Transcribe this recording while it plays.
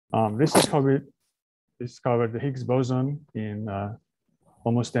This is how we discovered the Higgs boson in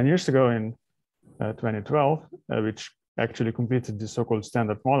almost 10 years ago in 2012, which actually completed the so-called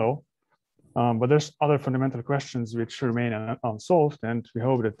standard model. But there's other fundamental questions which remain unsolved, and we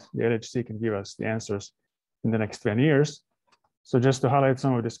hope that the LHC can give us the answers in the next 20 years. So just to highlight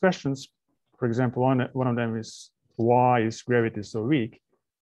some of these questions, for example, one of them is, why is gravity so weak?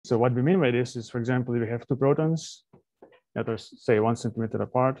 So what we mean by this is, for example, if we have two protons that are, say, 1 centimeter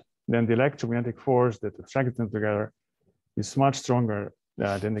apart, then the electromagnetic force that attracts them together is much stronger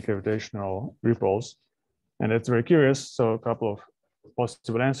than the gravitational repulse. And that's very curious. So a couple of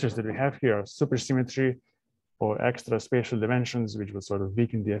possible answers that we have here are supersymmetry or extra spatial dimensions, which will sort of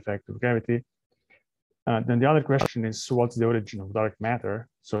weaken the effect of gravity. Then the other question is, what's the origin of dark matter?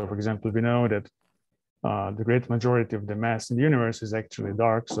 So for example, we know that the great majority of the mass in the universe is actually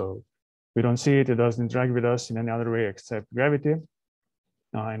dark. So we don't see it, it doesn't interact with us in any other way except gravity.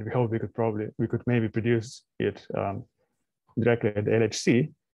 And we hope we could maybe produce it directly at the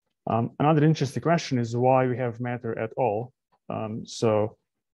LHC. Another interesting question is why we have matter at all. So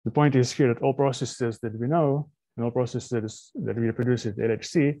the point is here that all processes that we know and all processes that we produce at the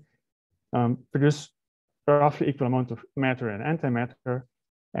LHC produce roughly equal amount of matter and antimatter.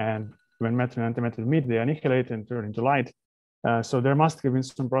 And when matter and antimatter meet, they annihilate and turn into light. So there must have been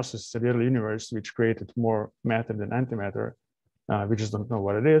some process in the early universe which created more matter than antimatter. We just don't know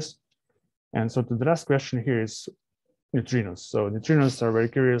what it is. And so the last question here is neutrinos. So neutrinos are very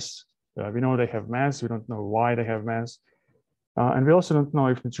curious. We know they have mass. We don't know why they have mass. And we also don't know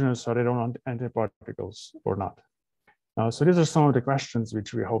if neutrinos are their own antiparticles or not. So these are some of the questions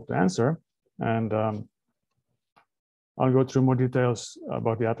which we hope to answer. And I'll go through more details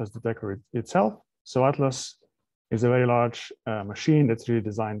about the ATLAS detector itself. So ATLAS is a very large machine that's really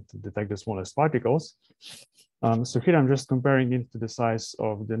designed to detect the smallest particles. So here I'm just comparing it to the size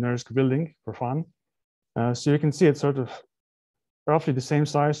of the NERSC building for fun. So you can see it's sort of roughly the same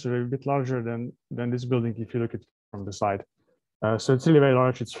size, or a bit larger than this building if you look at it from the side. So it's really very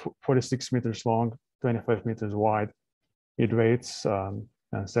large. It's 46 meters long, 25 meters wide. It weighs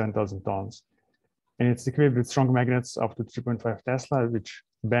 7,000 tons. And it's equipped with strong magnets up to 3.5 Tesla, which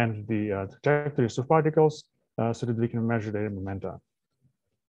bend the trajectories of particles so that we can measure their momenta.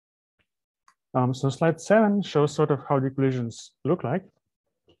 So slide 7 shows sort of how the collisions look like.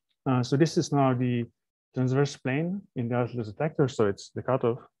 So this is now the transverse plane in the ATLAS detector. So it's the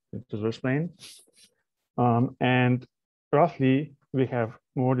cutoff in transverse plane. And roughly, we have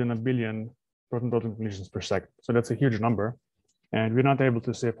more than 1 billion proton-proton collisions per second. So that's a huge number. And we're not able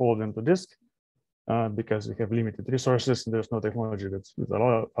to save all of them to disk because we have limited resources and there's no technology that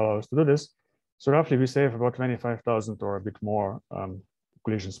allows us to do this. So roughly, we save about 25,000 or a bit more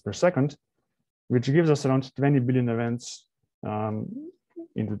collisions per second, which gives us around 20 billion events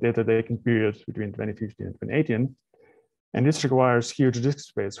in the data taking period between 2015 and 2018. And this requires huge disk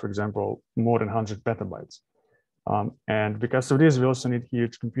space, for example, more than 100 petabytes. And because of this, we also need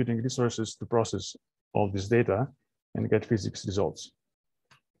huge computing resources to process all this data and get physics results.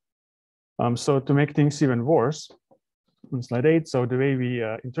 So to make things even worse, on slide 8, so the way we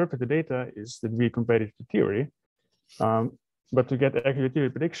interpret the data is that we compare it to theory. But to get accurate theory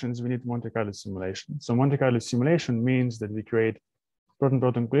predictions, we need Monte Carlo simulation. So Monte Carlo simulation means that we create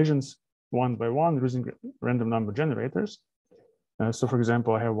proton-proton collisions one by one using random number generators. So for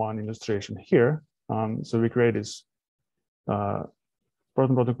example, I have one illustration here. So we create these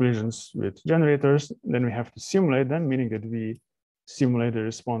proton-proton collisions with generators. Then we have to simulate them, meaning that we simulate the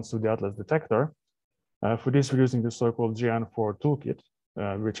response to the ATLAS detector. For this, we're using the so-called Geant4 toolkit,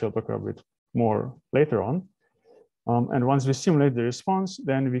 which I'll talk about a bit more later on. And once we simulate the response,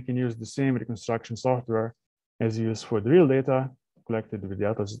 then we can use the same reconstruction software as used for the real data collected with the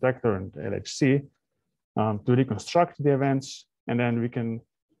ATLAS detector and LHC to reconstruct the events, and then we can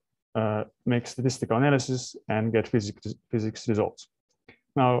make statistical analysis and get physics results.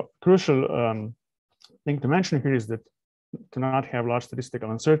 Now, crucial thing to mention here is that to not have large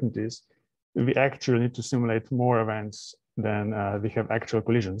statistical uncertainties, we actually need to simulate more events than we have actual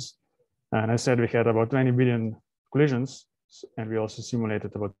collisions. And I said we had about 20 billion collisions, and we also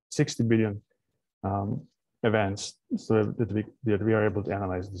simulated about 60 billion events so that we are able to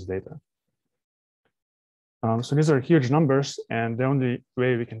analyze this data. So these are huge numbers, and the only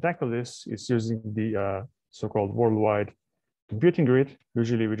way we can tackle this is using the so-called worldwide computing grid.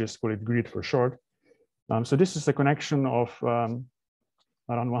 Usually we just call it GRID for short. So this is a connection of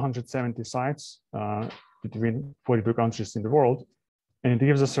around 170 sites between 42 countries in the world, and it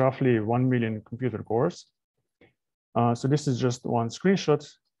gives us roughly 1 million computer cores. So this is just one screenshot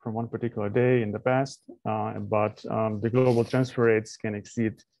from one particular day in the past, but the global transfer rates can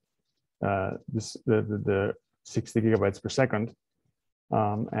exceed the 60 gigabytes per second.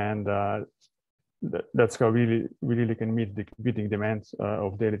 That's how we really can meet the computing demands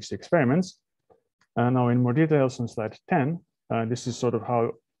of the LHC experiments. Now in more details on slide 10, this is sort of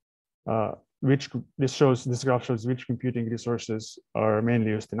how this graph shows which computing resources are mainly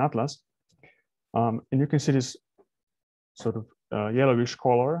used in ATLAS. And you can see this sort of yellowish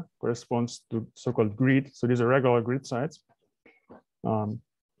color corresponds to so-called grid. So these are regular grid sites. And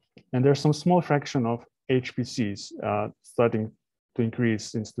there's some small fraction of HPCs starting to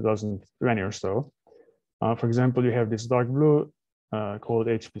increase since 2020 or so. For example, you have this dark blue called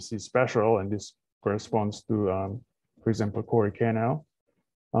HPC special, and this corresponds to, for example, Cori KNL.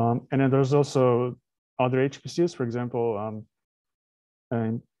 And then there's also other HPCs. For example,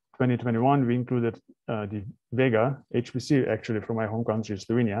 in 2021, we included the Vega HPC, actually from my home country,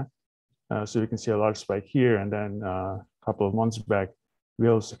 Slovenia. So you can see a large spike here. And then a couple of months back, we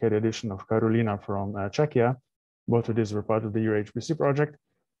also had the addition of Carolina from Czechia. Both of these were part of the Euro HPC project.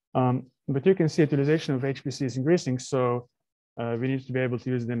 But you can see utilization of HPC is increasing. So we need to be able to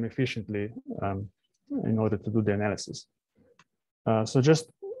use them efficiently in order to do the analysis. So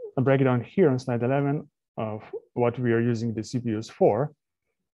just a breakdown here on slide 11 of what we are using the CPUs for.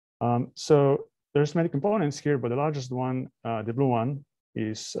 So there's many components here, but the largest one, the blue one,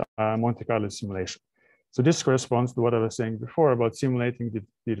 is Monte Carlo simulation. So this corresponds to what I was saying before about simulating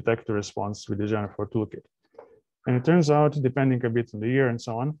the detector response with the Geant4 toolkit. And it turns out, depending a bit on the year and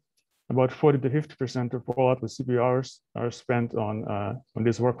so on, about 40 to 50% of all ATLAS CPU hours are spent on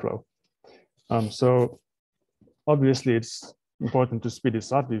this workflow. So obviously, it's important to speed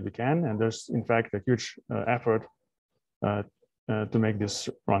this up if we can, and there's in fact a huge effort to make this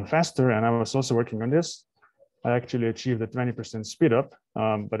run faster. And I was also working on this. I actually achieved a 20% speed up,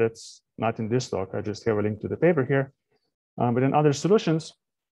 but it's not in this talk. I just have a link to the paper here. But then other solutions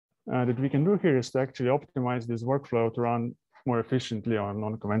that we can do here is to actually optimize this workflow to run more efficiently on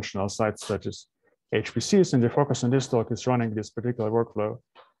non-conventional sites such as HPCs. And the focus on this talk is running this particular workflow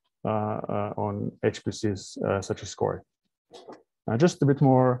on HPCs such as Cori. Just a bit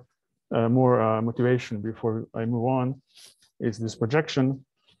more motivation before I move on is this projection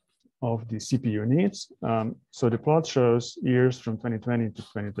of the CPU needs. So the plot shows years from 2020 to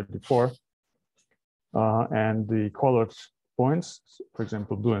 2034. And the colored points, for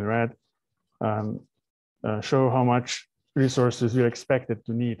example, blue and red, show how much resources we're expected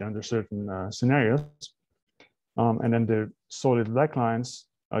to need under certain scenarios. And then the solid black lines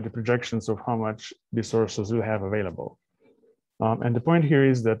are the projections of how much resources we'll have available. And the point here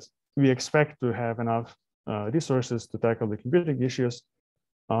is that we expect to have enough resources to tackle the computing issues,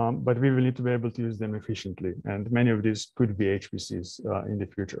 but we will need to be able to use them efficiently. And many of these could be HPCs in the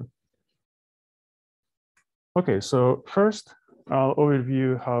future. Okay, so first, I'll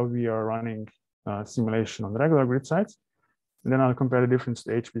overview how we are running simulation on regular grid sites. And then I'll compare the difference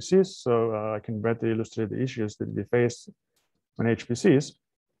to HPCs so I can better illustrate the issues that we face on HPCs.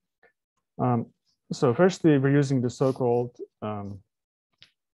 So firstly, we're using the so-called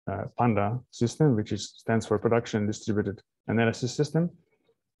PanDA system, which stands for Production Distributed Analysis System.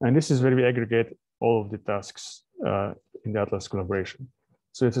 And this is where we aggregate all of the tasks in the ATLAS collaboration.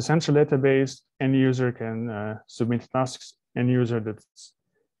 So it's a central database. Any user can submit tasks. Any user that's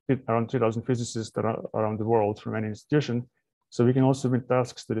around 3,000 physicists around the world from any institution. So we can also submit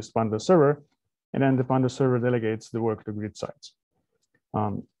tasks to this PanDA server. And then the PanDA server delegates the work to grid sites.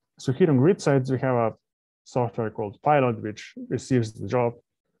 So here on grid sites, we have a software called Pilot, which receives the job.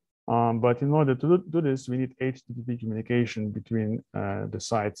 But in order to do this, we need HTTP communication between the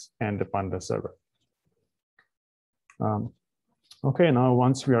sites and the PanDA server. Okay, now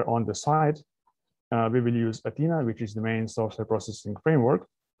once we are on the site, we will use Athena, which is the main software processing framework.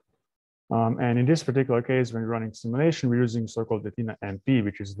 And in this particular case, when we're running simulation, we're using so-called Athena MP,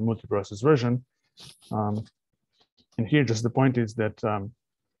 which is the multi-process version. And here, just the point is that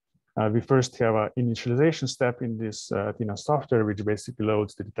we first have an initialization step in this Athena software, which basically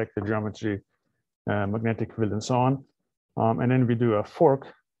loads the detector geometry, magnetic field, and so on. And then we do a fork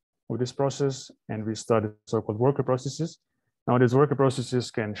of this process, and we start the so-called worker processes. Now, these worker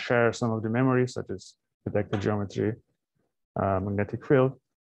processes can share some of the memory, such as detector geometry, magnetic field,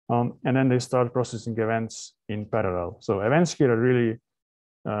 and then they start processing events in parallel. So events here are really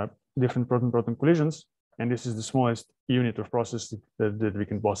different proton-proton collisions, and this is the smallest unit of process that we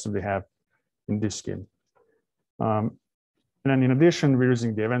can possibly have in this scheme. And then in addition, we're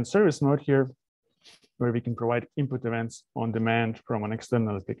using the event service mode here, where we can provide input events on demand from an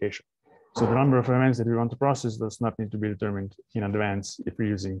external application. So the number of events that we want to process does not need to be determined in advance if we're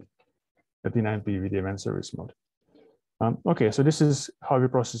using Athena MP with the event service mode. Okay, so this is how we're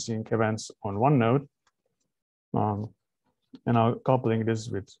processing events on one node. And now coupling this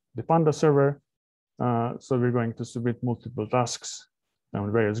with the PanDA server. So we're going to submit multiple tasks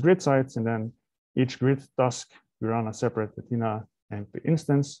on various grid sites, and then each grid task, we run a separate Raythena MP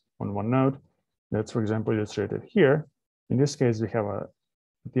instance on one node. That's, for example, illustrated here. In this case, we have a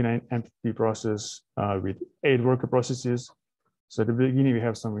Raythena MP process with 8 worker processes. So at the beginning, we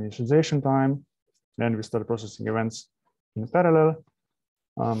have some initialization time. Then we start processing events in parallel.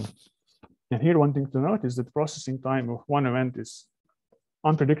 And here, one thing to note is that the processing time of one event is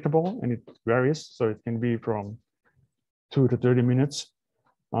unpredictable and it varies. So it can be from 2 to 30 minutes.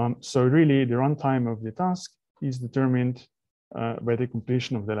 So really, the runtime of the task is determined by the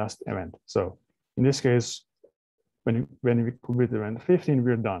completion of the last event. So in this case, when we complete event 15,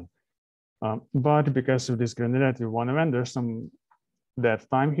 we're done. But because of this granularity of one event, there's some dead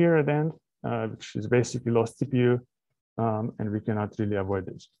time here at the end, which is basically lost CPU, and we cannot really avoid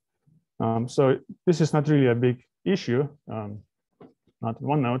this. So this is not really a big issue, not in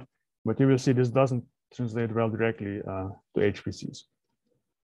one node, but you will see this doesn't translate well directly to HPCs.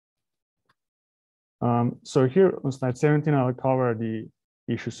 So here on slide 17, I'll cover the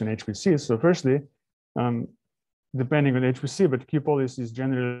issues in HPCs. So firstly, depending on HPC, but key policies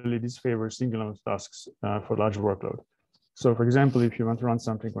generally disfavor single node tasks for large workload. So for example, if you want to run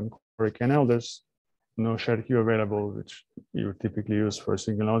something on Cori KNL, there's no shared queue available, which you would typically use for a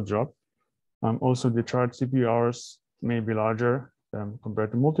single node job. Also, the charged CPU hours may be larger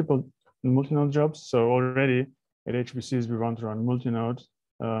compared to multi-node jobs. So already at HPCs, we want to run multi-node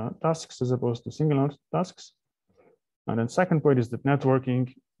tasks as opposed to single node tasks. And then second point is that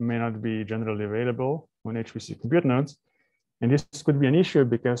networking may not be generally available on HPC compute nodes. And this could be an issue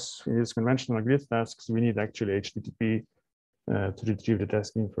because in these conventional grid tasks, we need actually HTTP to retrieve the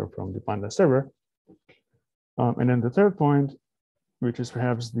task info from the PanDA server. And then the third point, which is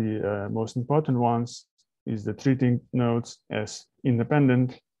perhaps the most important ones, is that treating nodes as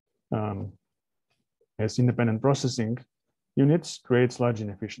independent processing units creates large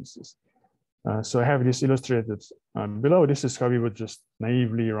inefficiencies. So I have this illustrated below. This is how we would just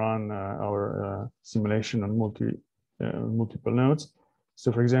naively run our simulation on multiple nodes.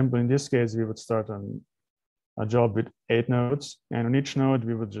 So for example, in this case, we would start on a job with 8 nodes, and on each node,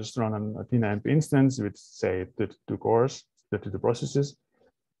 we would just run an Raythena MP instance with, say, 32 cores, 32 processes,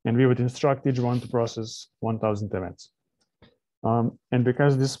 and we would instruct each one to process 1,000 events. And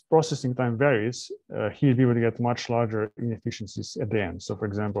because this processing time varies, here we would get much larger inefficiencies at the end. So for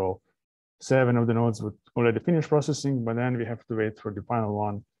example, 7 of the nodes would already finish processing, but then we have to wait for the final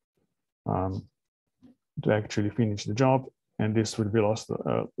one to actually finish the job. And this would be lots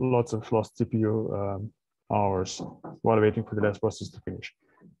of lost CPU hours while waiting for the last process to finish.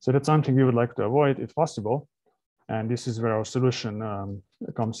 So that's something we would like to avoid if possible. And this is where our solution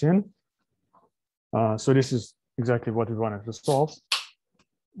comes in. So this is exactly what we wanted to solve.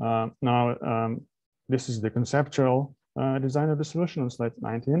 Now, this is the conceptual design of the solution on slide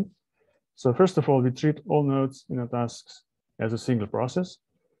 19. So first of all, we treat all nodes in the tasks as a single process.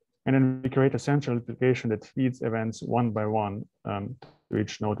 And then we create a central application that feeds events one by one to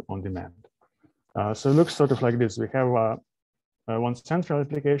each node on demand. So it looks sort of like this. We have one central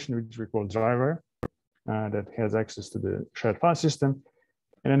application, which we call driver, that has access to the shared file system.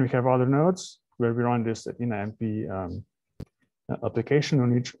 And then we have other nodes where we run this Raythena MP application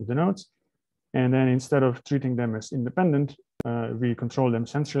on each of the nodes. And then instead of treating them as independent, we control them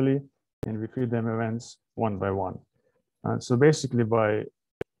centrally and we feed them events one by one. So basically by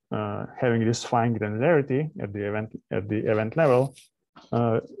having this fine granularity at the event level,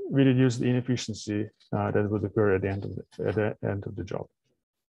 we reduce the inefficiency that would occur at the end of the job.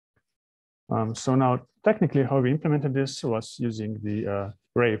 So now, technically, how we implemented this was using the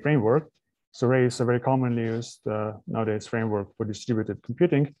Ray framework. So Ray is a very commonly used nowadays framework for distributed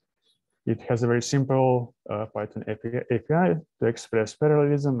computing. It has a very simple Python API to express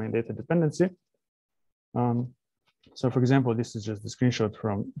parallelism and data dependency. So for example, this is just the screenshot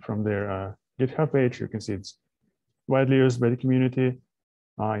from their GitHub page. You can see it's widely used by the community.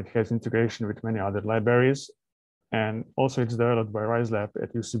 It has integration with many other libraries. And also it's developed by RiseLab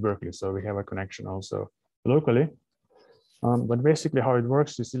at UC Berkeley. So we have a connection also locally. But basically how it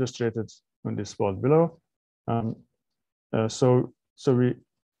works is illustrated on this plot below. So we,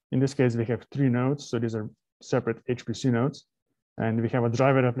 in this case, we have 3 nodes. So these are separate HPC nodes. And we have a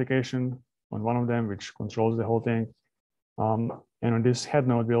driver application on one of them, which controls the whole thing. And on this head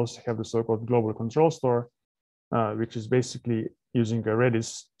node, we also have the so-called global control store, which is basically using a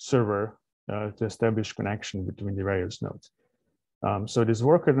Redis server to establish connection between the various nodes. So these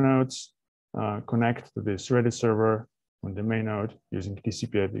worker nodes connect to this Redis server on the main node using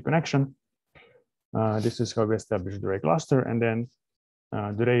TCP/IP connection. This is how we establish the Ray cluster, and then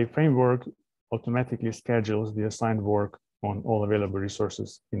the Ray framework automatically schedules the assigned work on all available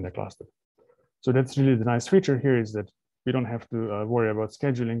resources in the cluster. So that's really the nice feature here, is that we don't have to worry about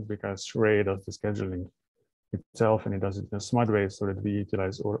scheduling, because Ray does the scheduling itself, and it does it in a smart way so that we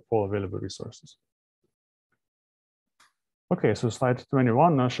utilize all available resources. Okay, so slide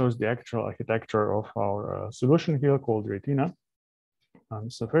 21 now shows the actual architecture of our solution here called Raythena.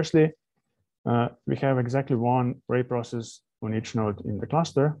 So firstly, we have exactly one Ray process on each node in the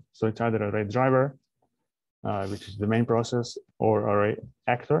cluster. So it's either a Ray driver, which is the main process, or a Ray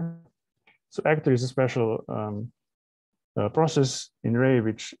actor. So actor is a special process in Ray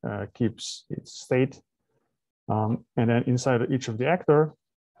which keeps its state. And then inside each of the actor,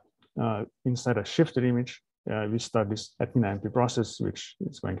 inside a shifted image, we start this Athena MP process, which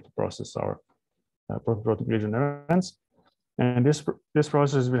is going to process our proton-proton collision events. And this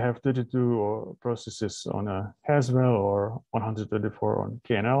process will have 32 processes on a Haswell or 134 on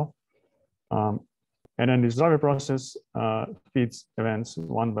KNL. And then this driver process feeds events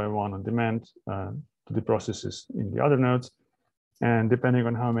one by one on demand to the processes in the other nodes. And depending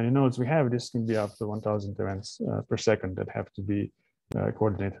on how many nodes we have, this can be up to 1,000 events per second that have to be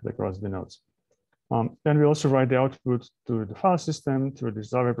coordinated across the nodes. Then we also write the output to the file system through this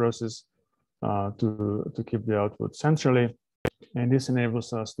driver process to keep the output centrally. And this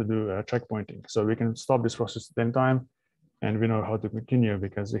enables us to do checkpointing. So we can stop this process at any time, and we know how to continue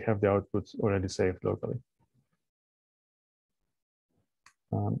because we have the output already saved locally.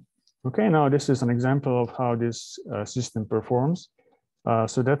 Okay, now this is an example of how this system performs.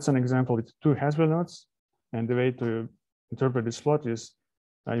 So that's an example with 2 Haswell nodes. And the way to interpret this plot is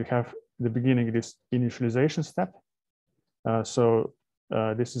you have the beginning, this initialization step.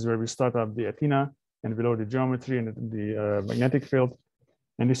 This is where we start up the Athena and we load the geometry and the magnetic field.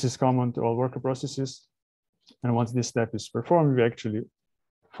 And this is common to all worker processes. And once this step is performed, we actually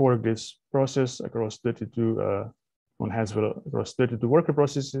fork this process across 32 on Haswell across 32 worker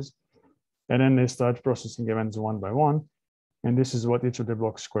processes. And then they start processing events one by one. And this is what each of the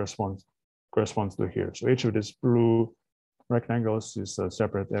blocks corresponds to here. So each of these blue rectangles is a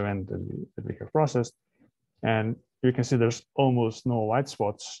separate event that we have processed. And you can see there's almost no white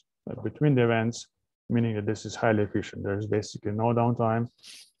spots between the events, meaning that this is highly efficient. There's basically no downtime.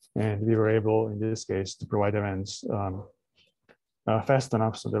 And we were able, in this case, to provide events fast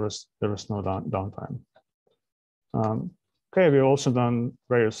enough, so there was no downtime. Okay, we've also done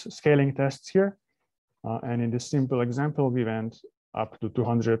various scaling tests here. And in this simple example, we went up to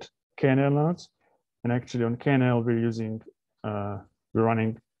 200 KNL nodes. And actually on KNL, we're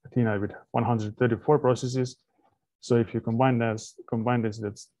running Athena with 134 processes. So if you combine this,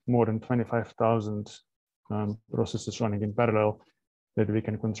 that's more than 25,000 processes running in parallel that we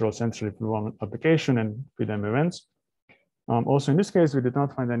can control centrally through one application and feed them events. Also in this case, we did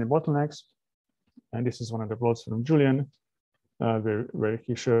not find any bottlenecks. And this is one of the plots from Julian, where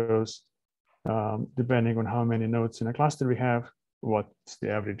he shows, depending on how many nodes in a cluster we have, what's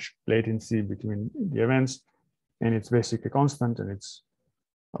the average latency between the events. And it's basically constant, and it's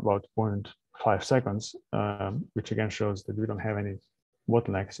about 0.5 seconds, which again shows that we don't have any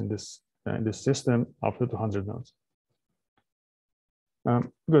bottlenecks in this system up to 200 nodes.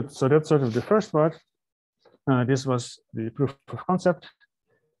 Good, so that's sort of the first part. This was the proof of concept,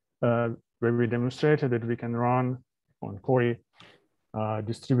 where we demonstrated that we can run on Cori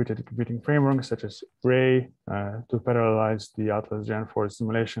distributed computing frameworks such as Ray to parallelize the ATLAS Geant4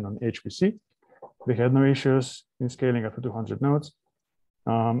 simulation on HPC. We had no issues in scaling up to 200 nodes.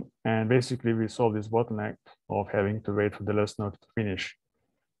 And basically, we solved this bottleneck of having to wait for the last node to finish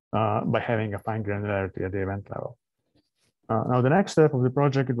by having a fine granularity at the event level. Now, the next step of the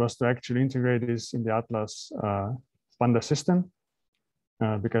project was to actually integrate this in the ATLAS PanDA system,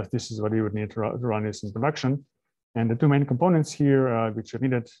 because this is what you would need to run this in production. And the 2 main components here, which are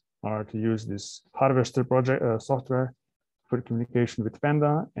needed, are to use this harvester project software for communication with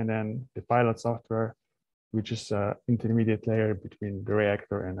PanDA, and then the pilot software, which is an intermediate layer between the Ray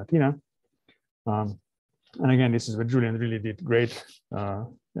actor and Athena. And again, this is what Julian really did great.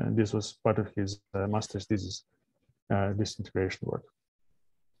 And this was part of his master's thesis, this integration work.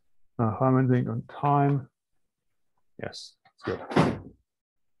 How am I doing on time? Yes, it's good.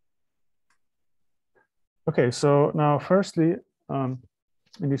 Okay, so now firstly, in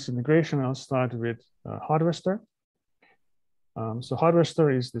this integration, I'll start with Harvester. So Harvester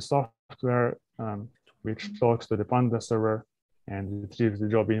is the software which talks to the PanDA server and retrieves the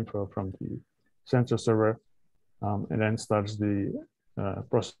job info from the sensor server, and then starts the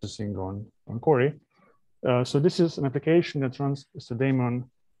processing on Cori. So this is an application that runs as a daemon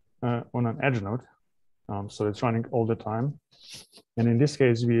on an edge node. So it's running all the time. And in this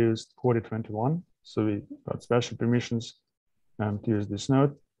case, we used Cori 21. So we got special permissions to use this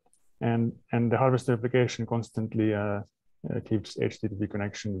node. And the harvester application constantly keeps HTTP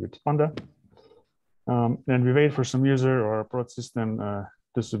connection with PanDA. Then we wait for some user or a prod system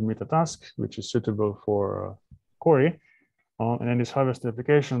to submit a task, which is suitable for Cori. And then this harvester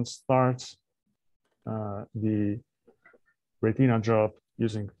application starts the Raythena job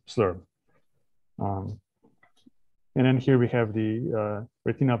using Slurm. And then here we have the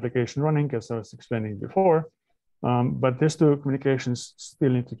Raythena application running, as I was explaining before. But these two communications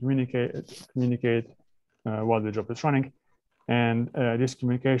still need to communicate while the job is running. And this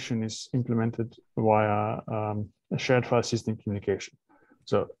communication is implemented via a shared file system communication.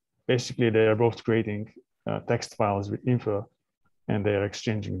 So basically, they are both creating text files with info, and they are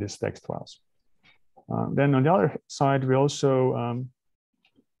exchanging these text files. Then on the other side, we also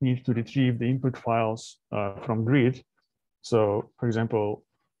need to retrieve the input files from grid. So, for example,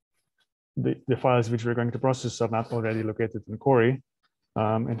 the files which we're going to process are not already located in Cori.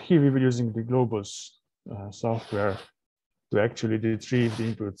 And here we were using the Globus software to actually retrieve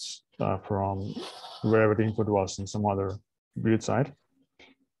the inputs from wherever the input was in some other grid site.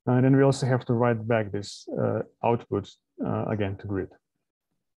 And then we also have to write back this output again to grid.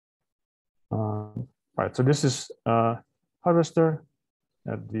 Right, so this is harvester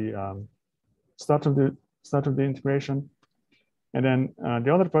at the start of the integration. And then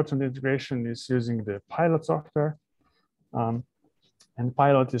the other part of the integration is using the pilot software. And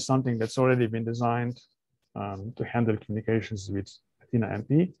pilot is something that's already been designed to handle communications with Raythena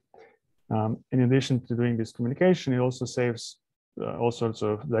MP. In addition to doing this communication, it also saves all sorts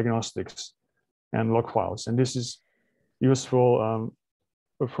of diagnostics and log files. And this is useful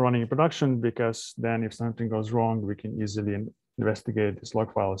for running in production, because then if something goes wrong, we can easily investigate these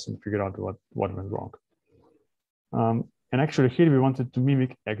log files and figure out what went wrong. And actually here we wanted to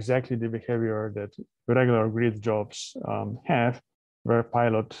mimic exactly the behavior that regular grid jobs have, where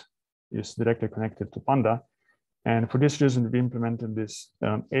pilot is directly connected to PanDA. And for this reason, we implemented this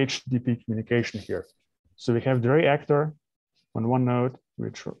HTTP communication here. So we have the Ray actor on one node,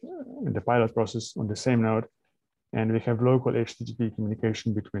 which in the pilot process on the same node, and we have local HTTP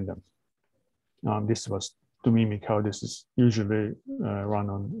communication between them. This was to mimic how this is usually run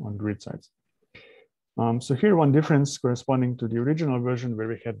on grid sites. So here one difference corresponding to the original version where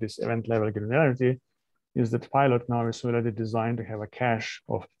we had this event level granularity is that pilot now is already designed to have a cache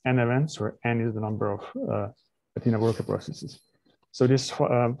of n events, where n is the number of Raythena worker processes. So this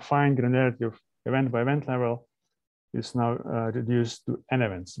fine granularity of event by event level is now reduced to n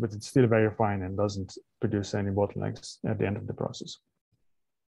events, but it's still very fine and doesn't produce any bottlenecks at the end of the process.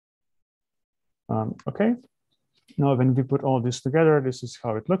 Okay, now when we put all this together, this is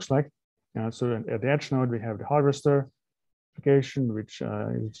how it looks like. So at the edge node, we have the harvester application, which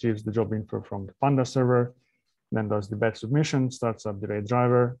retrieves the job info from the PanDA server, then does the batch submission, starts up the Ray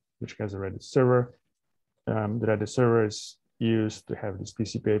driver, which has a Redis server. The Redis server is used to have this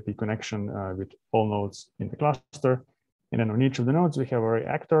TCP/IP connection with all nodes in the cluster. And then on each of the nodes, we have a Ray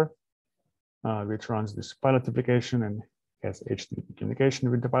actor, which runs this pilot application and has HTTP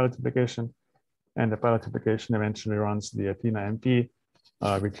communication with the pilot application. And the pilot application eventually runs the Raythena MP,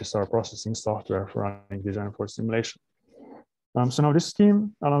 which is our processing software for running the Geant4 simulation. So now this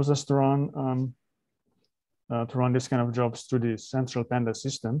scheme allows us to run this kind of jobs through the central PanDA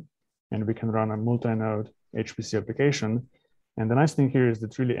system, and we can run a multi-node HPC application. And the nice thing here is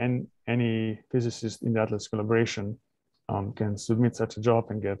that really any physicist in the ATLAS collaboration can submit such a job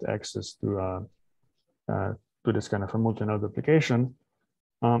and get access to this kind of a multi-node application.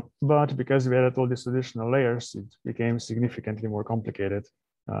 But because we added all these additional layers, it became significantly more complicated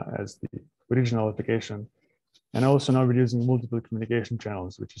as the original application. And also now we're using multiple communication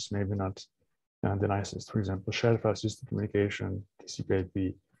channels, which is maybe not the nicest. For example, shared file system communication,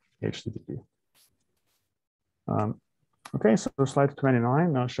 TCP/IP, HTTP. Okay, so slide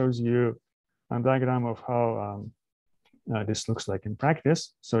 29 now shows you a diagram of how this looks like in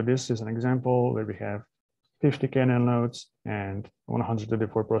practice. So this is an example where we have 50 KNL nodes and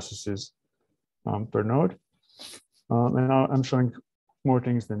 134 processes per node. And now I'm showing more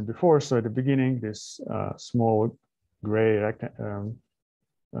things than before. So at the beginning, this small gray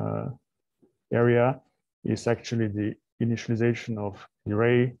area is actually the initialization of the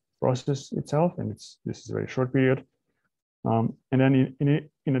Ray process itself, and this is a very short period. And then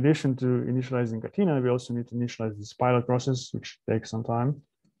in addition to initializing Raythena, we also need to initialize this pilot process, which takes some time.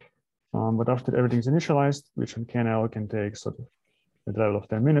 But after everything's initialized, which on KNL can take sort of at the level of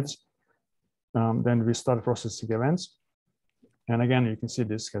 10 minutes, Then we start processing events. And again, you can see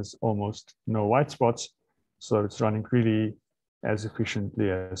this has almost no white spots. So it's running really as efficiently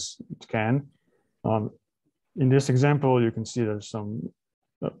as it can. In this example, you can see there's some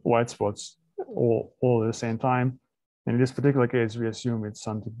white spots all at the same time. And in this particular case, we assume it's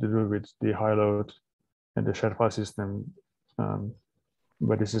something to do with the high load and the shared file system.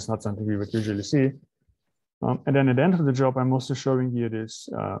 But this is not something we would usually see. And then at the end of the job, I'm also showing you these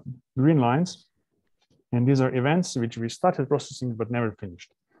green lines. And these are events which we started processing but never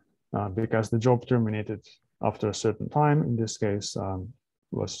finished because the job terminated after a certain time. In this case,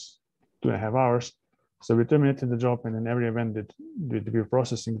 was 2.5 hours. So we terminated the job, and then every event that we were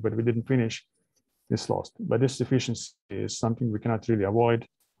processing, but we didn't finish, is lost. But this efficiency is something we cannot really avoid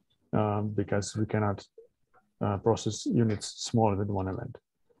because we cannot process units smaller than one event.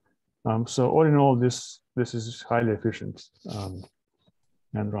 So all in all, this is highly efficient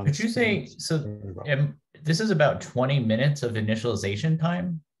and runs. Could you say, so this is about 20 minutes of initialization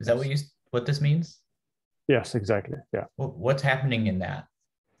time? Is that what this means? Yes, exactly. Yeah. What's happening in that?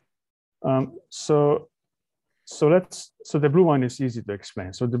 So the blue one is easy to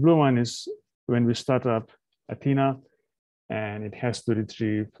explain. So the blue one is when we start up Athena, and it has to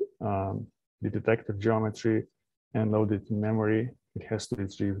retrieve the detector geometry and load it in memory. It has to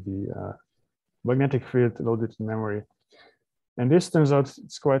retrieve the magnetic field, load it in memory. And this turns out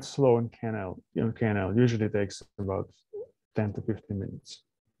it's quite slow in KNL. Usually it takes about 10 to 15 minutes.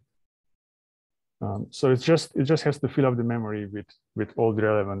 So it just has to fill up the memory with all the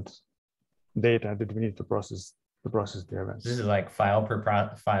relevant data that we need to process the events. This is like file per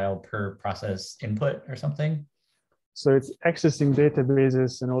process input or something? So it's accessing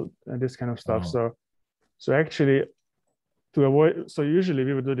databases and all this kind of stuff. Oh. So actually, to avoid, so usually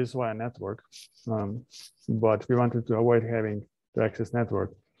we would do this via network, but we wanted to avoid having to access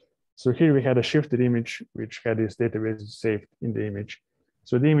network. So here we had a shifted image which had these databases saved in the image.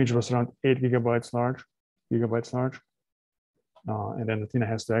 So the image was around 8 gigabytes large, and then Athena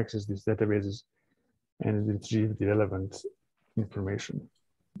has to access these databases and retrieve the relevant information.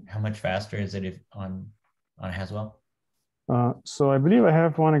 How much faster is it on Haswell? So I believe I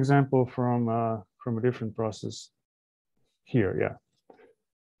have one example from a different process here. Yeah.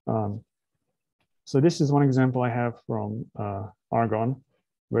 So this is one example I have from Argonne,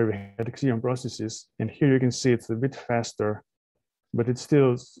 where we had Xeon processes, and here you can see it's a bit faster, but it's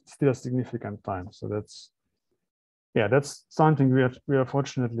still a significant time. So that's something we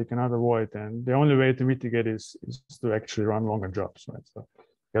unfortunately cannot avoid, and the only way to mitigate is to actually run longer jobs, right? So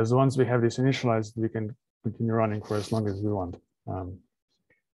because once we have this initialized, we can continue running for as long as we want.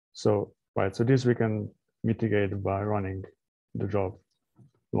 So this we can mitigate by running the job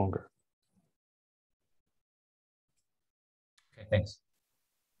longer. Okay, thanks.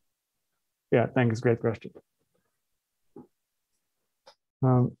 Yeah, thanks. Great question.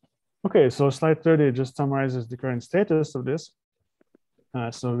 Okay, so slide 30 just summarizes the current status of this.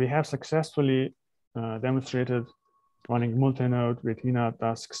 So we have successfully demonstrated running multi-node Raythena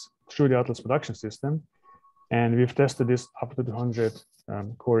tasks through the ATLAS production system. And we've tested this up to 200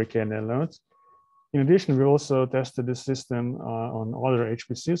 Cori KNL nodes. In addition, we also tested this system on other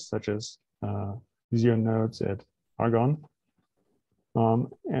HPCs, such as Xeon nodes at Argonne.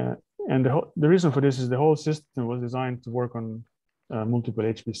 And the reason for this is the whole system was designed to work on multiple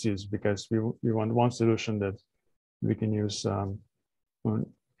HPCs because we want one solution that we can use on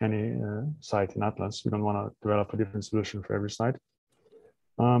any site in Atlas. We don't want to develop a different solution for every site.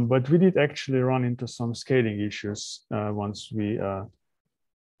 But we did actually run into some scaling issues once we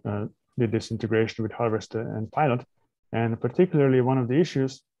did this integration with Harvester and Pilot. And particularly one of the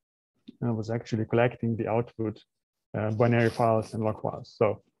issues was actually collecting the output binary files and log files.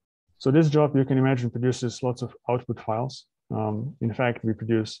 So this job, you can imagine, produces lots of output files. In fact, we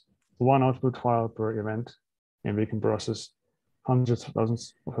produce one output file per event, and we can process hundreds of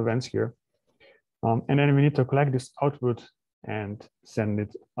thousands of events here. And then we need to collect this output and send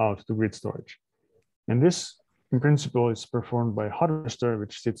it out to grid storage. And this, in principle, is performed by Harvester,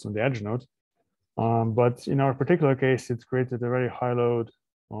 which sits on the edge node. But in our particular case, it created a very high load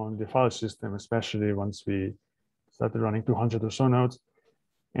on the file system, especially once we started running 200 or so nodes.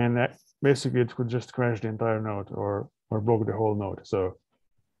 And that, basically, it could just crash the entire node or broke the whole node. So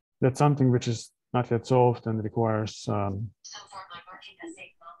that's something which is not yet solved and requires some.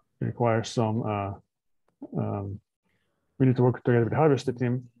 We need to work together with the Harvester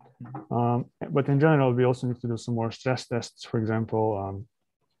team. But in general, we also need to do some more stress tests. For example,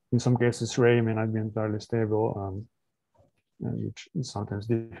 in some cases, Ray may not be entirely stable, which is sometimes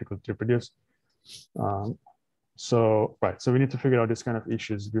difficult to reproduce. So we need to figure out this kind of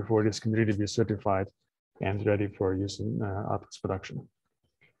issues before this can really be certified and ready for use in ATLAS production.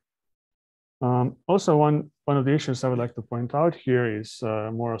 Also, one of the issues I would like to point out here is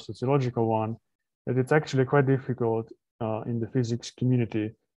more a sociological one, that it's actually quite difficult in the physics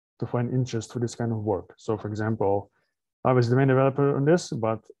community to find interest for this kind of work. So for example, I was the main developer on this,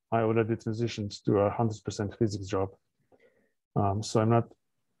 but I already transitioned to a 100% physics job. So I'm not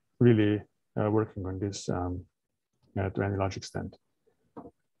really working on this to any large extent.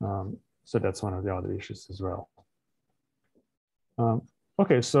 So that's one of the other issues as well.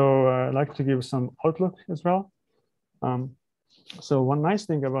 Okay, so I'd like to give some outlook as well. So one nice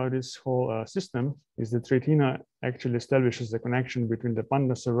thing about this whole system is that Raythena actually establishes a connection between the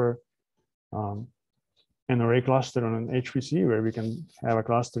PanDA server and array cluster on an HPC, where we can have a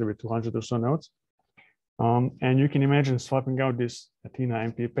cluster with 200 or so nodes. And you can imagine swapping out this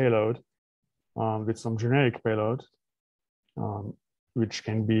Raythena MP payload with some generic payload, which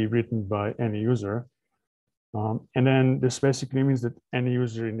can be written by any user. And then this basically means that any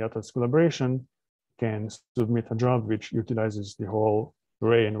user in the ATLAS collaboration can submit a job which utilizes the whole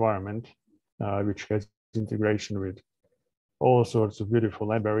array environment, which has integration with all sorts of beautiful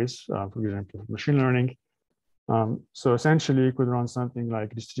libraries, for example, machine learning. So essentially, you could run something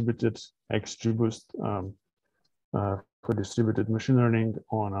like distributed XGBoost for distributed machine learning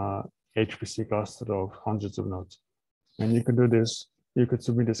on a HPC cluster of hundreds of nodes. And you could do this, you could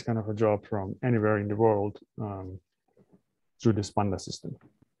submit this kind of a job from anywhere in the world through this PanDA system.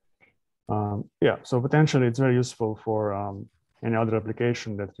 Yeah, so potentially it's very useful for any other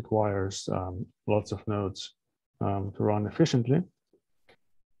application that requires lots of nodes to run efficiently.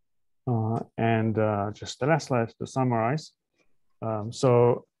 And just the last slide to summarize.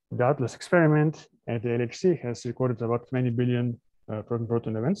 So the ATLAS experiment at the LHC has recorded about 20 billion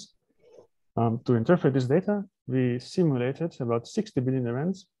proton-proton events. To interpret this data, we simulated about 60 billion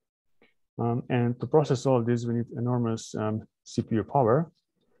events. And to process all of this, we need enormous CPU power.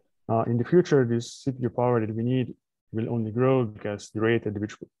 In the future, this CPU power that we need will only grow because the rate at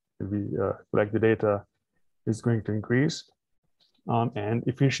which we collect the data is going to increase. And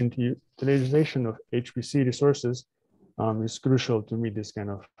efficient utilization of HPC resources is crucial to meet this kind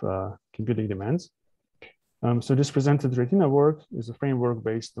of computing demands. So this presented Raythena work is a framework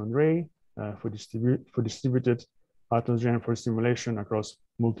based on Ray for distributed ATLAS Geant4 simulation across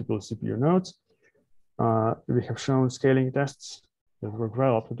multiple CPU nodes. We have shown scaling tests that work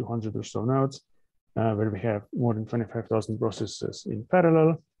well up to 200 or so nodes, where we have more than 25,000 processes in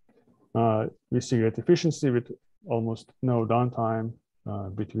parallel. We see great efficiency with almost no downtime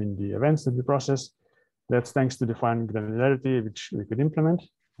between the events that we process. That's thanks to the fine granularity which we could implement.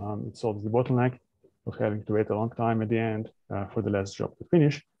 It solves the bottleneck of having to wait a long time at the end for the last job to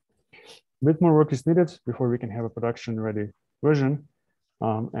finish. A bit more work is needed before we can have a production-ready version.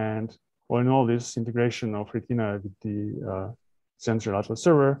 And all in all, this integration of Raythena with the central ATLAS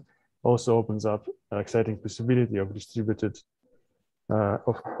server also opens up exciting possibility of distributed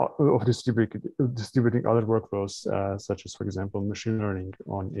distributing other workflows, such as, for example, machine learning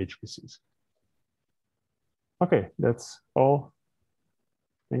on HPCs. Okay, that's all.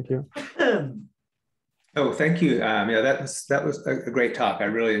 Thank you. Oh, thank you. Yeah, that was a great talk. I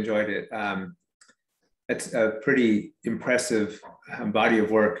really enjoyed it. It's a pretty impressive body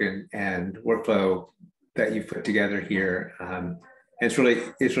of work and workflow that you've put together here. And it's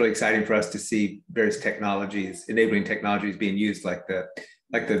really exciting for us to see various technologies, enabling technologies being used, like the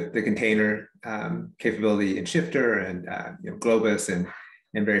container capability in Shifter and Globus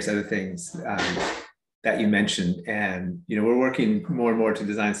and various other things that you mentioned. And we're working more and more to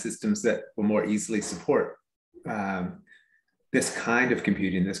design systems that will more easily support this kind of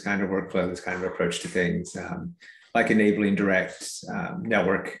computing, this kind of workflow, this kind of approach to things, like enabling direct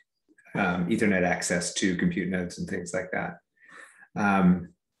network Ethernet access to compute nodes and things like that.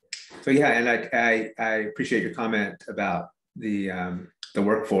 So yeah, and I appreciate your comment about the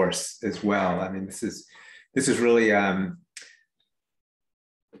workforce as well. I mean, this is really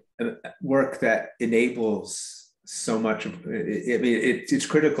work that enables so much of it. I mean, it's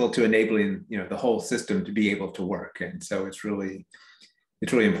critical to enabling the whole system to be able to work, and so it's really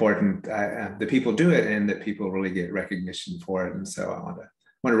important that people do it and that people really get recognition for it. And so I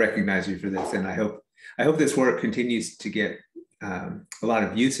want to recognize you for this, and I hope this work continues to get a lot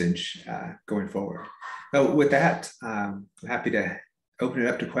of usage going forward. So with that, I'm happy to open it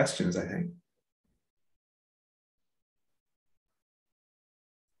up to questions, I think.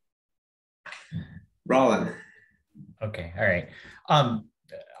 Roland. Okay, all right.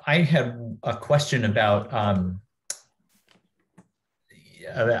 I had a question about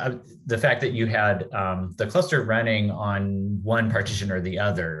the fact that you had the cluster running on one partition or the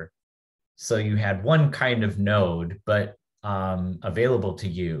other, so you had one kind of node, but available to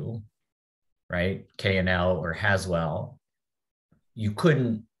you, right? KNL or Haswell, you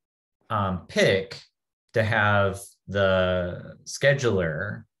couldn't pick to have the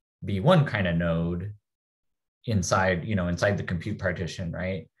scheduler be one kind of node inside, inside the compute partition,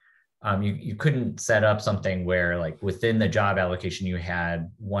 right? You couldn't set up something where like within the job allocation, you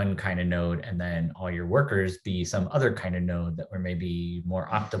had one kind of node and then all your workers be some other kind of node that were maybe more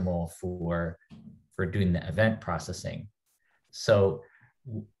optimal for doing the event processing. So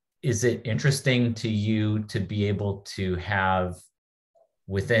is it interesting to you to be able to have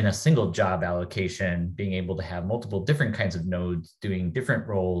within a single job allocation, being able to have multiple different kinds of nodes doing different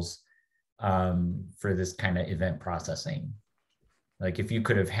roles for this kind of event processing? Like if you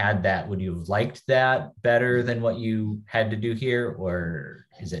could have had that, would you have liked that better than what you had to do here, or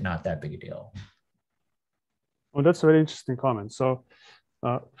is it not that big a deal? Well, that's a very interesting comment. So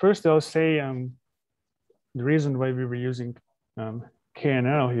first I'll say the reason why we were using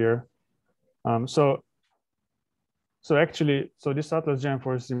KNL here. So this ATLAS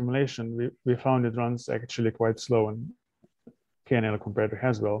Geant4 simulation, we found it runs actually quite slow in KNL compared to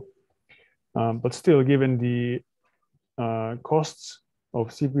Haswell. But still, given the costs of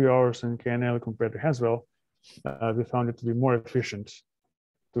CPU hours in KNL compared to Haswell, we found it to be more efficient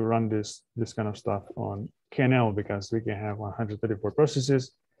to run this kind of stuff on KNL because we can have 134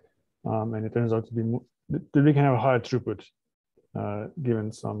 processes, and it turns out to be we can have a higher throughput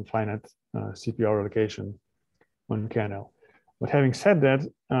given some finite CPU hour allocation on KNL. But having said that,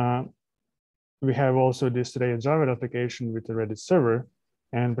 we have also this Ray Java application with the Redis server,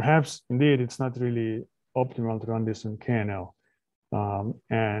 and perhaps indeed it's not really optimal to run this in KNL.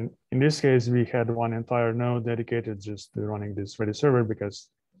 And in this case, we had one entire node dedicated just to running this Redis server because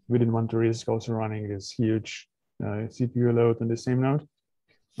we didn't want to risk also running this huge CPU load on the same node.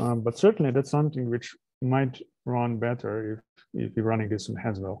 But certainly that's something which might run better if you're running this in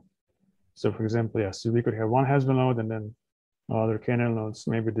Haswell. So for example, yes, we could have one Haswell node and then other KNL nodes.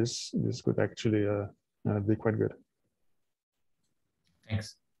 Maybe this could actually be quite good.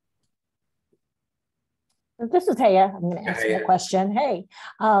 Thanks. This is Haya. I'm going to ask you a question. Hey,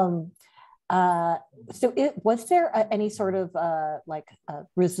 so was there any sort of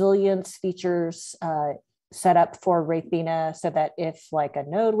resilience features set up for Raythena so that if like a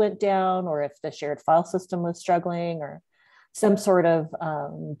node went down or if the shared file system was struggling or some sort of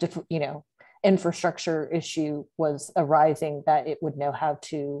infrastructure issue was arising, that it would know how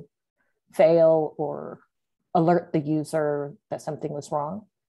to fail or alert the user that something was wrong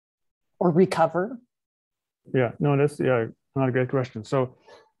or recover? Yeah, no, that's another great question. So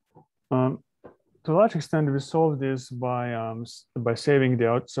to a large extent, we solve this by saving the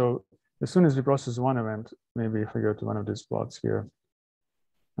out. So as soon as we process one event, maybe if I go to one of these plots here,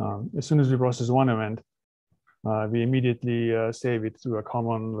 as soon as we process one event, we immediately save it to a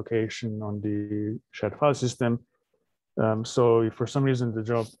common location on the shared file system. So if for some reason the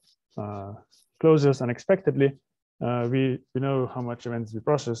job closes unexpectedly, we know how much events we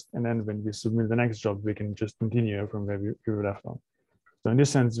processed, and then when we submit the next job, we can just continue from where we were left on. So in this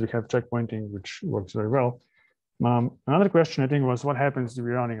sense, we have checkpointing, which works very well. Another question I think was, what happens if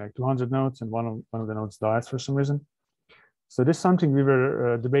we're running like 200 nodes and one of the nodes dies for some reason? So this is something we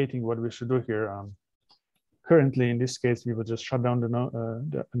were debating what we should do here. Currently, in this case, we will just shut down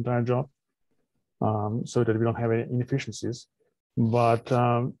the entire job so that we don't have any inefficiencies. But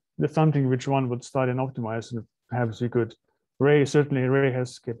that's something which one would start and optimize, and perhaps we could. Certainly Ray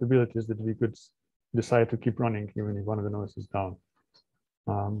has capabilities that we could decide to keep running even if one of the nodes is down.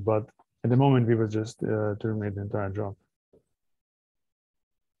 But at the moment, we will just terminate the entire job.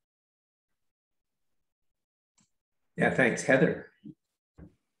 Yeah, thanks, Heather.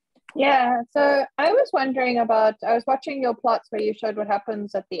 Yeah, so I was wondering about, I was watching your plots where you showed what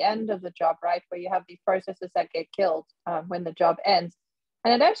happens at the end of the job, right? Where you have these processes that get killed when the job ends.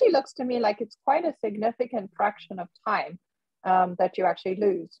 And it actually looks to me like it's quite a significant fraction of time that you actually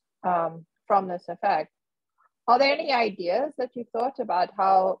lose from this effect. Are there any ideas that you thought about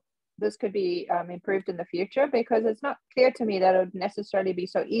how this could be improved in the future? Because it's not clear to me that it would necessarily be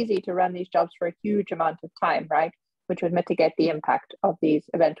so easy to run these jobs for a huge amount of time, right? Which would mitigate the impact of these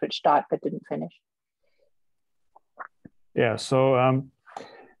events which start but didn't finish. Yeah, so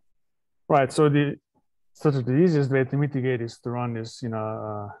right, so the easiest way to mitigate is to run this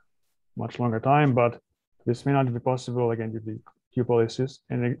much longer time, but this may not be possible again with the queue policies.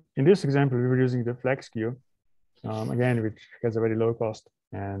 And in this example, we were using the flex queue, again, which has a very low cost,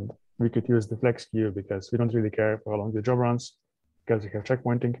 and we could use the flex queue because we don't really care for how long the job runs, because we have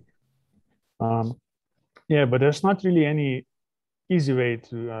checkpointing. Yeah, but there's not really any easy way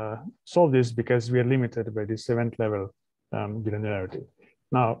to solve this because we are limited by this event level granularity.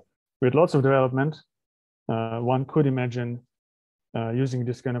 Now, with lots of development, one could imagine using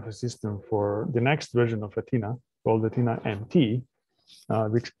this kind of a system for the next version of Raythena, called Raythena MT,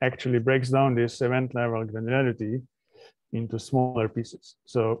 which actually breaks down this event level granularity into smaller pieces.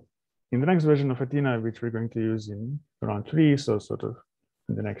 So in the next version of Raythena, which we're going to use in round 3, so sort of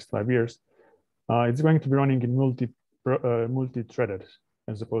in the next 5 years, it's going to be running in multi-threaded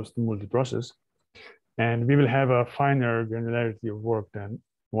as opposed to multi-process. And we will have a finer granularity of work than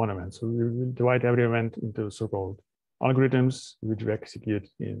one event. So we will divide every event into so-called algorithms, which we execute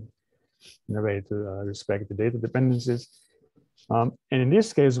in a way to respect the data dependencies. And in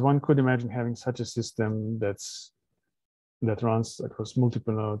this case, one could imagine having such a system that runs across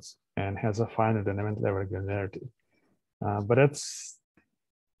multiple nodes and has a finer than event level granularity. But that's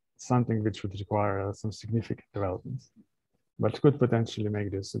something which would require some significant developments, but could potentially make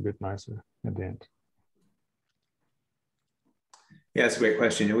this a bit nicer at the end. Yeah, it's a great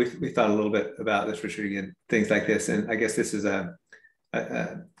question. We thought a little bit about this, Richard, again, things like this, and I guess this is a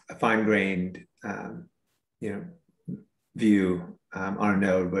fine-grained, view on a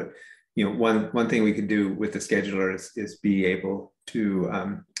node. But one thing we could do with the scheduler is be able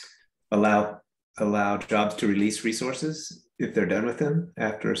to allow jobs to release resources if they're done with them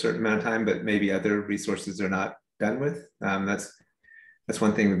after a certain amount of time, but maybe other resources are not done with. That's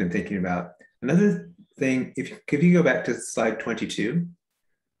one thing we've been thinking about. Another thing, if you go back to slide 22,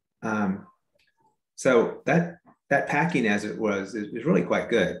 so that packing as it was is really quite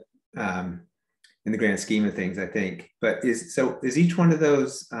good in the grand scheme of things, I think. But is each one of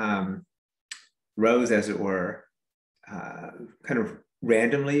those rows, as it were, kind of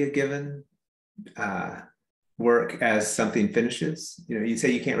randomly a given work as something finishes? You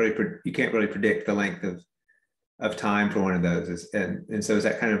say you can't really predict the length of time for one of those, and so is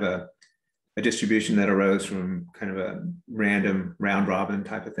that kind of a distribution that arose from kind of a random round robin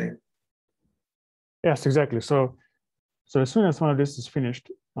type of thing? Yes, exactly. So as soon as one of this is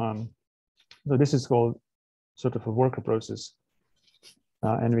finished, so this is called sort of a worker process,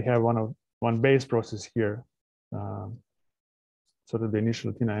 and we have one base process here, sort of the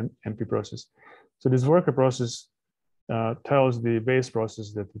initial Raythena MP process. So this worker process tells the base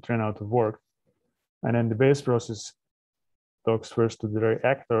process that it ran out of work, and then the base process talks first to the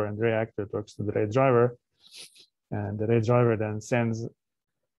reactor, and the reactor talks to the ray driver, and the ray driver then sends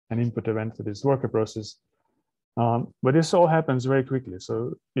an input event to this worker process. But this all happens very quickly.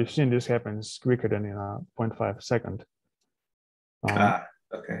 So you've seen this happens quicker than in a 0.5 second.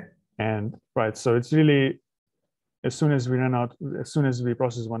 Okay. And right, so it's really, as soon as we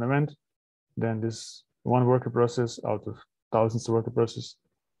process one event, then this one worker process out of thousands of worker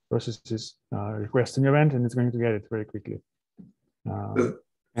processes requests an event, and it's going to get it very quickly.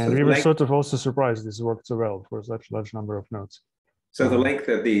 And we were sort of also surprised this worked so well for such a large number of nodes. So the length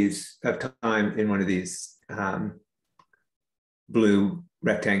of time in one of these blue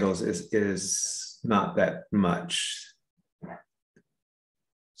rectangles is not that much.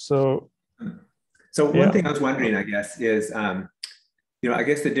 So one thing I was wondering, I guess, is I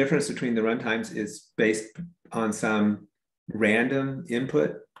guess the difference between the runtimes is based on some random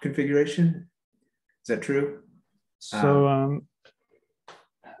input configuration. Is that true? So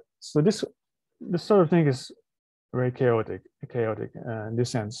this sort of thing is very chaotic in this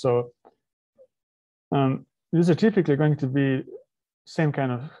sense. So these are typically going to be same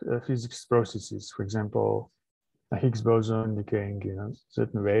kind of physics processes. For example, a Higgs boson decaying in a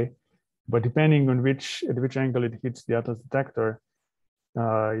certain way, but depending on at which angle it hits the ATLAS detector,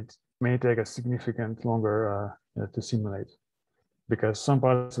 it may take a significant longer to simulate, because some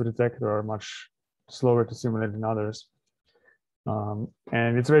parts of the detector are much slower to simulate than others.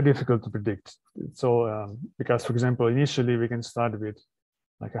 And it's very difficult to predict. It's all because, for example, initially we can start with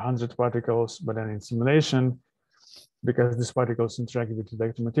like 100 particles, but then in simulation, because these particles interact with the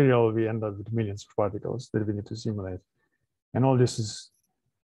detector material, we end up with millions of particles that we need to simulate. And all this is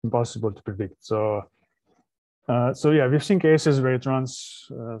impossible to predict. So yeah, we've seen cases where it runs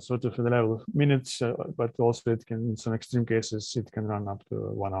sort of at the level of minutes, but also it can, in some extreme cases, it can run up to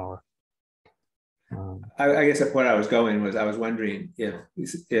 1 hour. I guess what I was going was, I was wondering if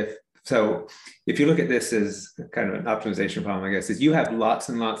you look at this as kind of an optimization problem, I guess, is you have lots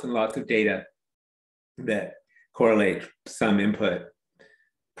and lots and lots of data that correlate some input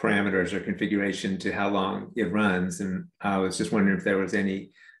parameters or configuration to how long it runs. And I was just wondering if there was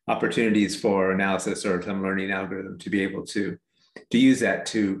any opportunities for analysis or some learning algorithm to be able to use that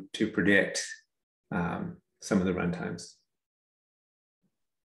to predict some of the runtimes.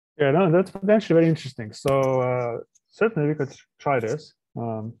 Yeah, no, that's potentially very interesting. So certainly we could try this.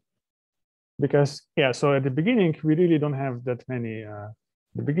 Because, yeah, so at the beginning, we really don't have that many.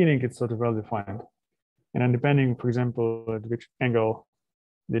 The beginning, it's sort of well defined. And then depending, for example, at which angle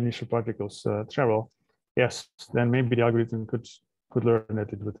the initial particles travel, yes, then maybe the algorithm could learn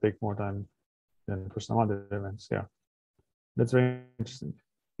that it would take more time than for some other events. Yeah, that's very interesting.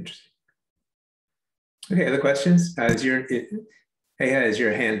 Interesting. Okay, other questions? Is your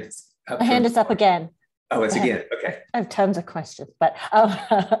hand up? My hand is up again. Oh, it's again. Okay. I have tons of questions, but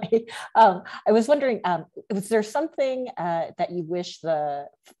I was wondering, was there something that you wish the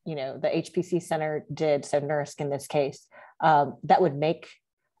HPC Center did, so NERSC in this case, that would make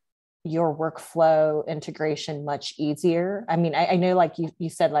your workflow integration much easier? I mean, I know, like you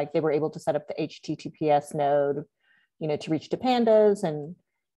said, like they were able to set up the HTTPS node, to reach to pandas, and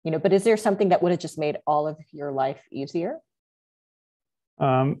but is there something that would have just made all of your life easier?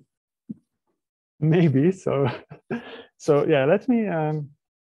 Maybe so. Yeah, let me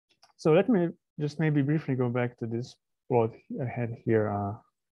just maybe briefly go back to this plot I had here.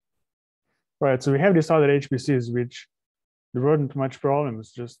 Right, so we have these other HPCs which there weren't much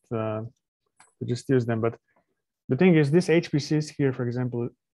problems, just to just use them. But the thing is, this HPCs here, for example,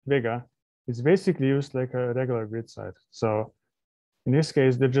 Vega, is basically used like a regular grid site. So in this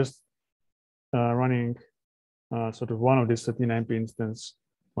case, they're just running sort of one of these 39p instance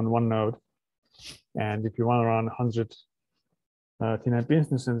on one node. And if you want to run 100 TNIP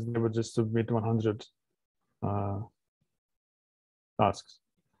instances, they would just submit 100 tasks,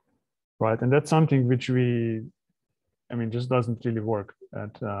 right? And that's something which just doesn't really work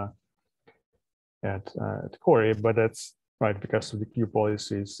at Cori, but that's right because of the queue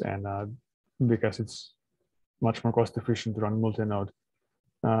policies and because it's much more cost efficient to run multi-node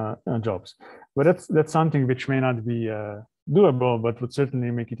jobs. But that's something which may not be doable, but would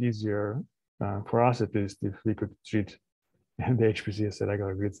certainly make it easier for us, at least, if we could treat the HPC as a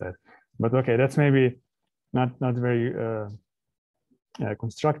regular grid site. But okay, that's maybe not very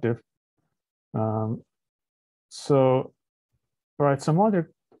constructive. So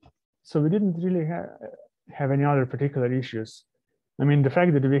we didn't really have any other particular issues. I mean, the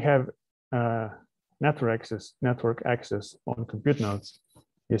fact that we have network access on compute nodes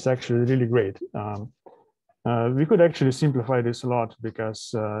is actually really great. We could actually simplify this a lot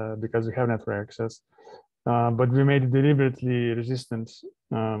because we have network access, but we made it deliberately resistant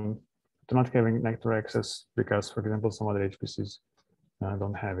to not having network access because, for example, some other HPCs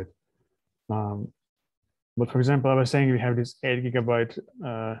don't have it. But for example, I was saying we have this 8 GB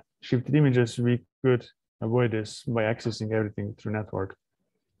shifted images. We could avoid this by accessing everything through network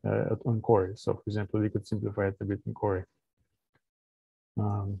on Cori. So, for example, we could simplify it a bit in Cori.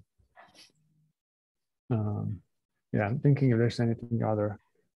 Yeah, I'm thinking if there's anything other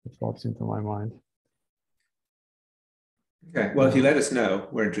that pops into my mind. Okay, well, if you let us know,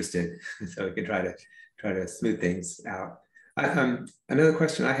 we're interested, so we can try to smooth things out. Another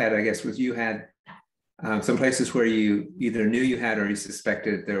question I had, I guess, was you had some places where you either knew you had or you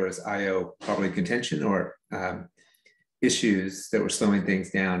suspected there was I/O probably contention or issues that were slowing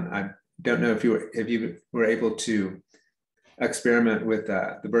things down. I don't know if you were able to experiment with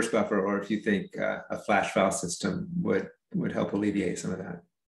the burst buffer, or if you think a flash file system would help alleviate some of that.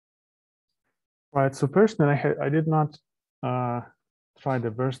 Right. So personally, I did not try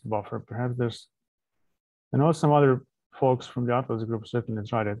the burst buffer. Perhaps I know some other folks from the ATLAS group certainly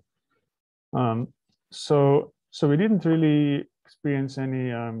tried it. So we didn't really experience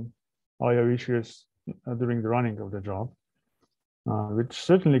any I/O issues during the running of the job, which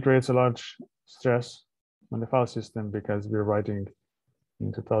certainly creates a large stress on the file system because we're writing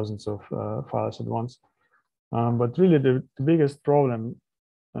into thousands of files at once. But really the biggest problem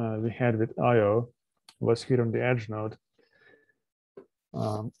we had with I/O was here on the edge node.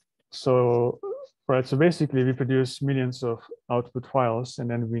 So basically we produce millions of output files, and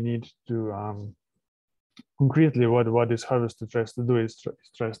then we need to concretely what this harvester tries to do is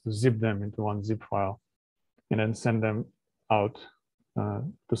tries to zip them into one zip file and then send them out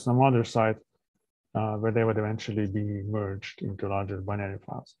to some other site where they would eventually be merged into larger binary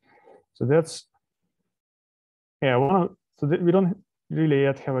files. So that's, yeah, we don't really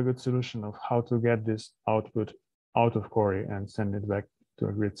yet have a good solution of how to get this output out of Cori and send it back to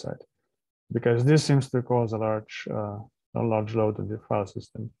a grid site, because this seems to cause a large load of the file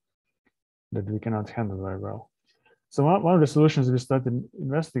system that we cannot handle very well. So one of the solutions we started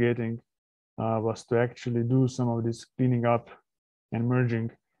investigating was to actually do some of this cleaning up and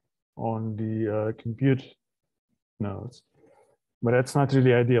merging on the compute nodes. But that's not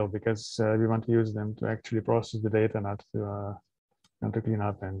really ideal because we want to use them to actually process the data, not to to clean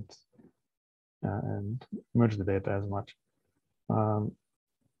up and merge the data as much.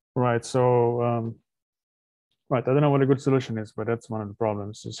 Right. So right, I don't know what a good solution is, but that's one of the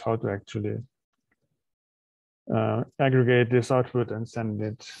problems, is how to actually aggregate this output and send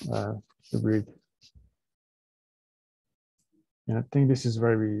it to grid. And I think this is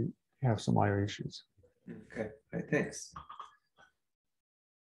where we have some IO issues. Okay, right, thanks.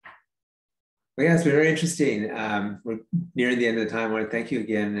 Well, yeah, it's been very interesting. We're nearing the end of the time. I want to thank you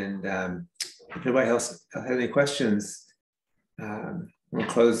again. And if nobody else has any questions, we'll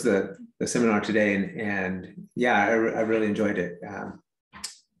close the seminar today. And yeah, I really enjoyed it.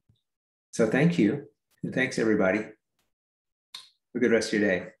 So thank you. And thanks, everybody. Have a good rest of your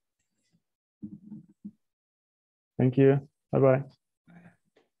day. Thank you. Bye-bye.